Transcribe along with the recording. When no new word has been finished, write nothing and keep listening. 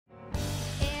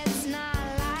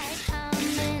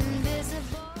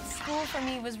for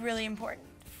me was really important,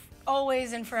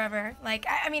 always and forever. Like,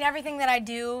 I mean, everything that I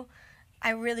do, I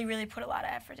really, really put a lot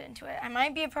of effort into it. I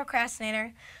might be a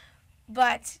procrastinator,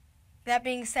 but that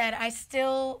being said, I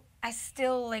still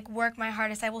like work my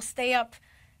hardest. I will stay up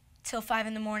till 5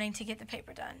 in the morning to get the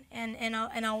paper done, and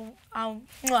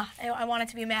I want it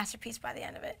to be a masterpiece by the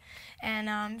end of it.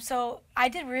 And so I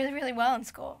did really, really well in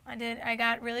school. I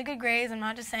got really good grades. I'm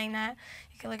not just saying that.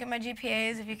 You can look at my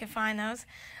GPAs if you can find those.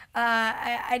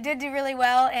 I did do really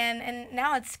well, and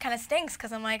now it's kind of stinks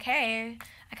because I'm like, hey,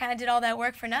 I kind of did all that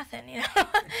work for nothing, you know.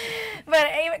 But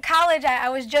at college, I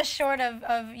was just short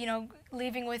of you know,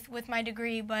 leaving with my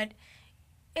degree, but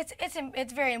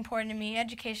it's very important to me,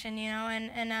 education, you know,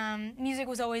 and music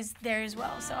was always there as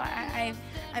well. So I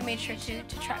made sure to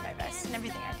try my best in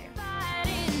everything I do.